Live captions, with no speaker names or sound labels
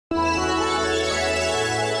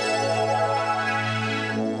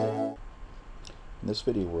In this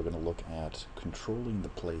video we're going to look at controlling the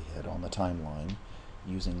playhead on the timeline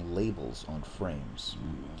using labels on frames.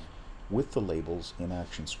 With the labels in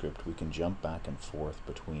ActionScript we can jump back and forth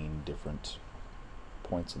between different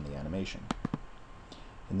points in the animation.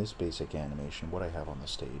 In this basic animation what I have on the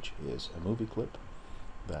stage is a movie clip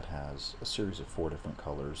that has a series of 4 different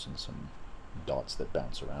colors and some dots that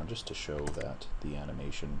bounce around just to show that the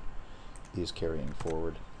animation is carrying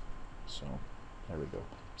forward. So there we go.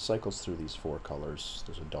 Cycles through these 4 colors.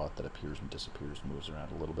 There's a dot that appears and disappears and moves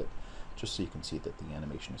around a little bit just so you can see that the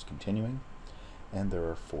animation is continuing. And there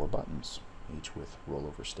are 4 buttons, each with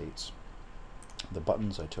rollover states. The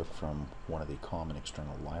buttons I took from one of the common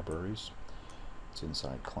external libraries. It's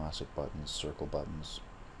inside classic buttons, circle buttons.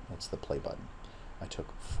 It's the play button. I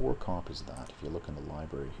took 4 copies of that. If you look in the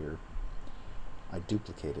library here, I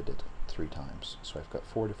duplicated it 3 times. So I've got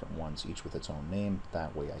 4 different ones, each with its own name.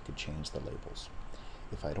 That way I could change the labels.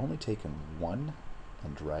 If I'd only taken one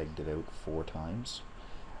and dragged it out 4 times,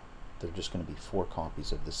 they're just going to be 4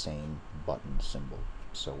 copies of the same button symbol.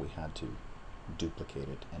 So we had to duplicate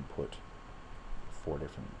it and put 4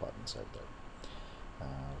 different buttons out there.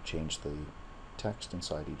 Change the text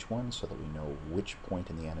inside each one so that we know which point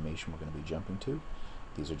in the animation we're going to be jumping to.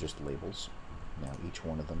 These are just labels. Now each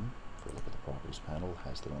one of them, if we look at the properties panel,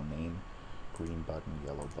 has their own name: green button,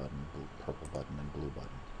 yellow button, purple button, and blue button.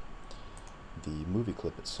 The movie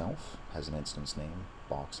clip itself has an instance name,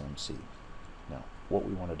 BoxMC. Now, what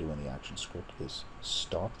we want to do in the action script is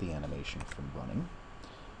stop the animation from running.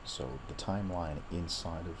 So the timeline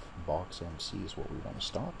inside of BoxMC is what we want to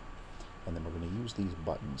stop. And then we're going to use these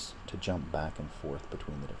buttons to jump back and forth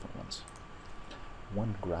between the different ones.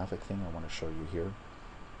 One graphic thing I want to show you here,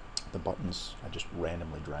 the buttons, I just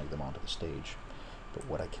randomly drag them onto the stage. But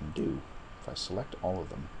what I can do, if I select all of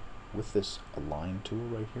them, with this align tool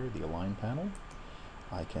right here, the align panel,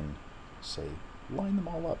 I can say line them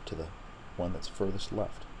all up to the one that's furthest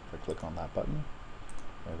left. If I click on that button,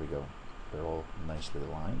 there we go. They're all nicely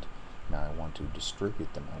aligned. Now I want to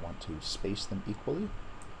distribute them. I want to space them equally.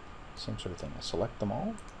 Same sort of thing. I select them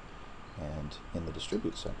all, and in the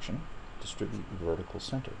distribute section, distribute vertical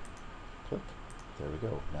center. Click. There we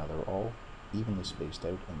go. Now they're all evenly spaced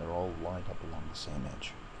out and they're all lined up along the same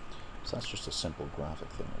edge. So that's just a simple graphic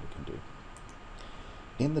thing that we can do.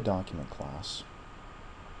 In the document class,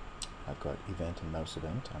 I've got event and mouse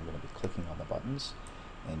event. I'm going to be clicking on the buttons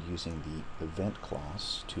and using the event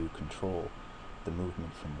class to control the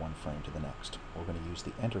movement from one frame to the next. We're going to use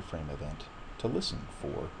the enter frame event to listen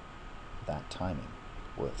for that timing.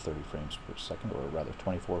 We're at 30 frames per second, or rather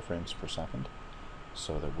 24 frames per second,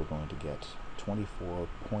 so that we're going to get 24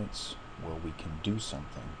 points where we can do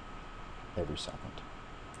something every second.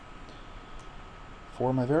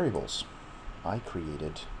 For my variables, I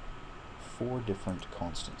created 4 different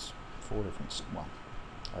constants. 4 different, well,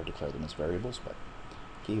 I declared them as variables, but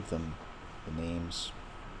gave them the names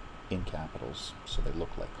in capitals so they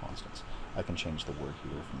look like constants. I can change the word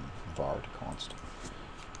here from var to const,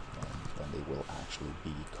 and then they will actually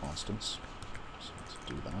be constants. So let's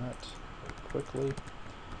do that very quickly.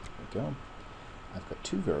 There we go. I've got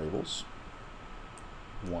 2 variables.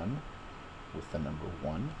 One with the number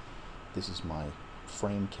 1. This is my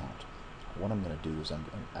frame count. What I'm going to do is,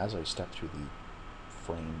 as I step through the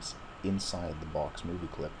frames inside the box movie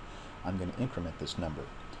clip, I'm going to increment this number.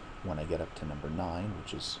 When I get up to number 9,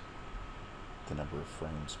 which is the number of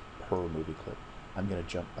frames per movie clip, I'm going to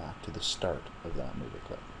jump back to the start of that movie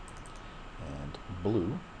clip. And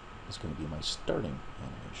blue is going to be my starting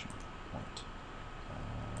animation point.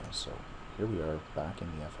 So here we are back in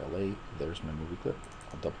the FLA. There's my movie clip.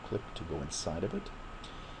 I'll double click to go inside of it.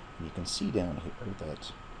 And you can see down here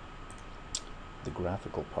that the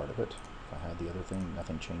graphical part of it, if I had the other thing,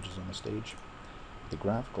 nothing changes on the stage. The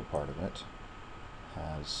graphical part of it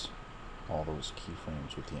has all those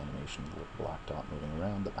keyframes with the animation, the black dot moving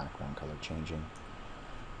around, the background color changing.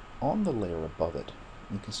 On the layer above it,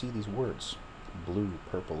 you can see these words, blue,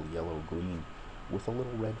 purple, yellow, green, with a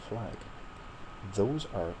little red flag. Those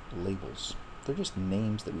are labels. They're just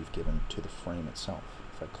names that we've given to the frame itself.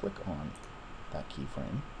 If I click on that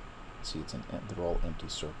keyframe, see they're all empty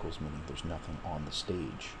circles, meaning there's nothing on the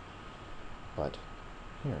stage. But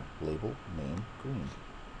here, label, name, green.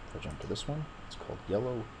 If I jump to this one, it's called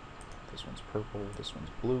yellow. This one's purple, this one's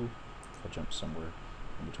blue. If I jump somewhere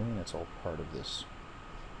in between, it's all part of this.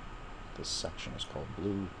 This section is called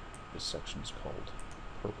blue, this section is called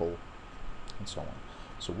purple, and so on.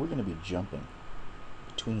 So we're going to be jumping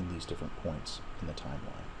between these different points in the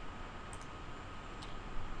timeline.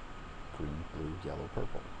 Green, blue, yellow,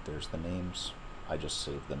 purple. There's the names. I just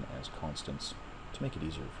saved them as constants to make it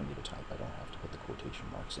easier for me to type. I don't have to put the quotation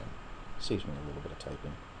marks in. Saves me a little bit of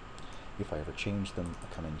typing. If I ever change them,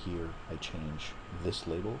 I come in here, I change this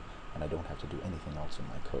label, and I don't have to do anything else in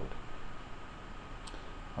my code.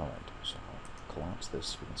 Alright, so I'll collapse this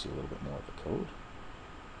so we can see a little bit more of the code.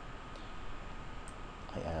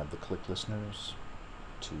 I add the click listeners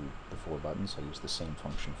to the 4 buttons. I use the same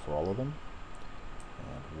function for all of them.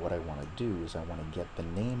 And what I want to do is I want to get the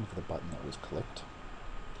name of the button that was clicked.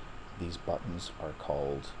 These buttons are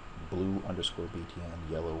called blue_btn,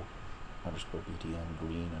 yellow_btn,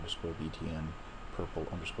 green_btn,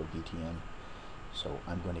 purple_btn. So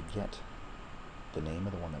I'm going to get the name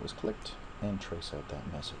of the one that was clicked and trace out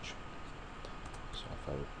that message. So if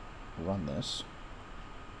I run this,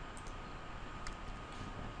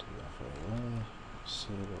 go to the FLA,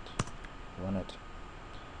 save it, run it.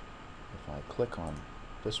 If I click on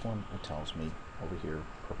this one, it tells me over here,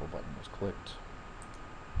 purple button was clicked,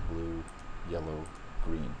 blue, yellow,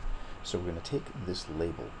 green. So we're going to take this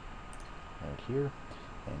label right here,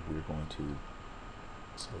 and we're going to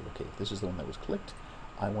say, okay, if this is the one that was clicked,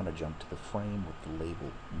 I want to jump to the frame with the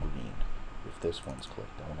label green. If this one's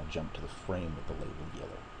clicked, I want to jump to the frame with the label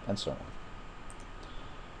yellow, and so on.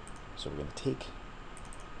 So we're going to take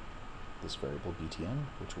this variable btn,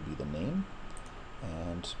 which will be the name,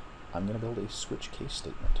 and I'm going to build a switch case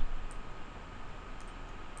statement.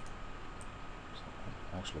 So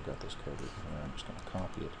I've actually got this code here. I'm just going to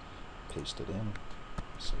copy it, paste it in,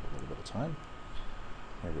 save a little bit of time.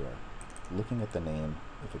 Here we are. Looking at the name,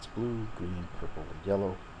 if it's blue, green, purple, or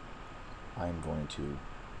yellow, I'm going to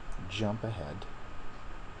jump ahead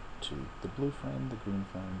to the blue frame, the green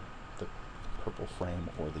frame, the purple frame,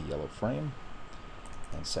 or the yellow frame,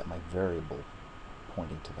 and set my variable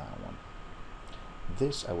pointing to that one.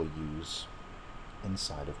 This I will use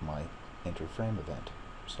inside of my enter frame event.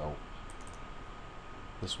 So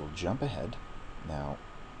this will jump ahead. Now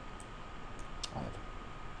I have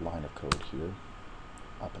a line of code here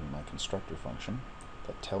up in my constructor function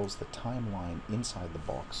that tells the timeline inside the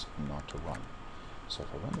box not to run. So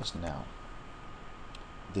if I run this now,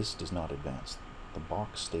 this does not advance. The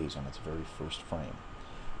box stays on its very first frame.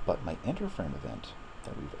 But my enter frame event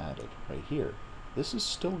that we've added right here, this is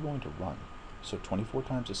still going to run. So 24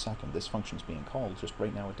 times a second this function is being called, just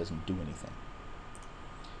right now it doesn't do anything.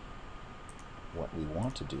 What we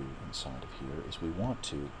want to do inside of here is we want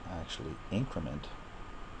to actually increment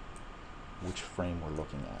which frame we're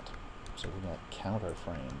looking at. So we're going to count our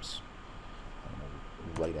frames. I'm going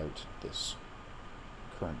to write out this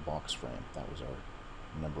current box frame. That was our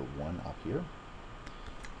number 1 up here.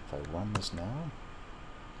 If I run this now,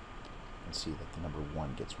 you can see that the number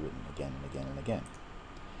 1 gets written again and again and again.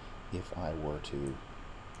 If I were to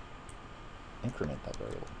increment that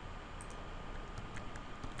variable,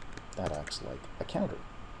 that acts like a counter.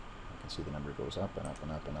 You can see the number goes up and up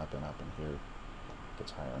and up and up and up, and here it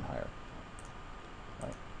gets higher and higher.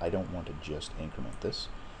 Right. I don't want to just increment this.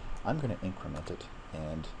 I'm going to increment it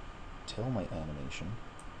and tell my animation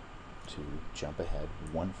to jump ahead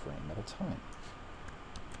 1 frame at a time.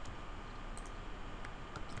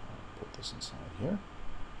 I'll put this inside here.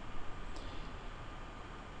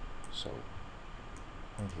 So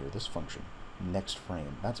right here, this function, next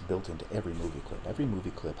frame, that's built into every movie clip. Every movie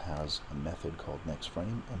clip has a method called next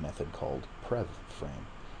frame, a method called prev frame,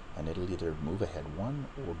 and it'll either move ahead 1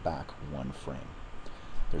 or back 1 frame.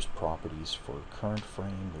 There's properties for current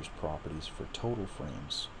frame, there's properties for total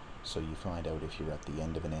frames. So you find out if you're at the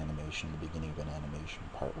end of an animation, the beginning of an animation,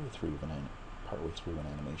 partway through an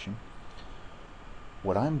animation.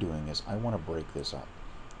 What I'm doing is I want to break this up.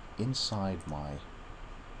 Inside my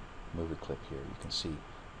movie clip here, you can see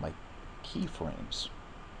my keyframes.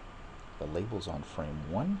 The label's on frame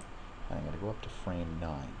 1, and I'm going to go up to frame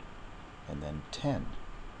 9, and then 10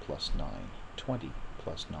 plus 9, 20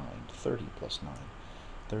 plus 9, 30 plus 9.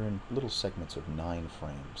 They're in little segments of 9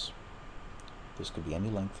 frames. This could be any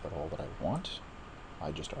length at all that I want.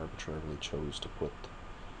 I just arbitrarily chose to put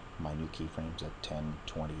my new keyframes at 10,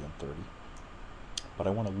 20, and 30. But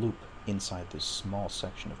I want to loop inside this small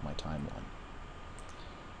section of my timeline.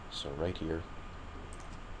 So right here,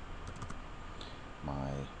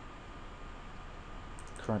 my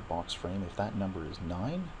current box frame, if that number is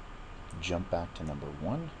 9, jump back to number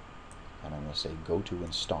 1, and I'm going to say go to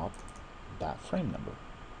and stop that frame number.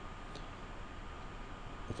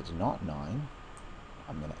 If it's not 9,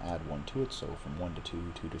 I'm going to add 1 to it, so from 1 to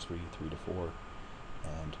 2, 2 to 3, 3 to 4,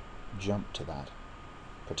 and jump to that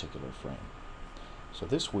particular frame. So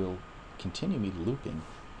this will continue me looping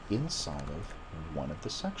inside of one of the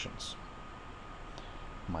sections.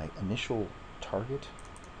 My initial target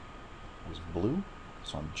was blue,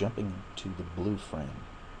 so I'm jumping to the blue frame.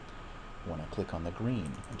 When I click on the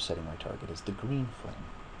green, I'm setting my target as the green frame.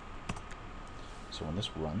 So when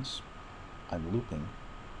this runs, I'm looping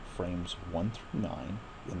frames 1 through 9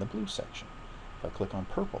 in the blue section. If I click on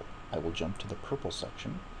purple, I will jump to the purple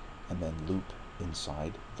section and then loop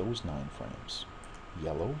inside those 9 frames.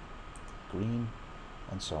 Yellow, green,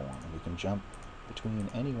 and so on. And we can jump between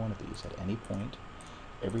any one of these at any point.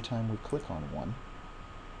 Every time we click on one,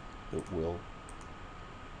 it will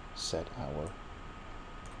set our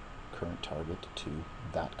current target to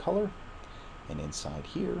that color. And inside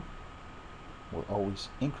here, we're always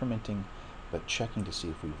incrementing, but checking to see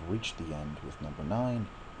if we've reached the end with number 9.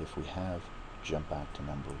 If we have, jump back to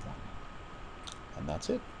number 1. And that's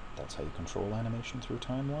it. That's how you control animation through a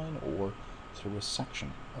timeline or through a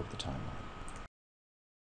section of the timeline.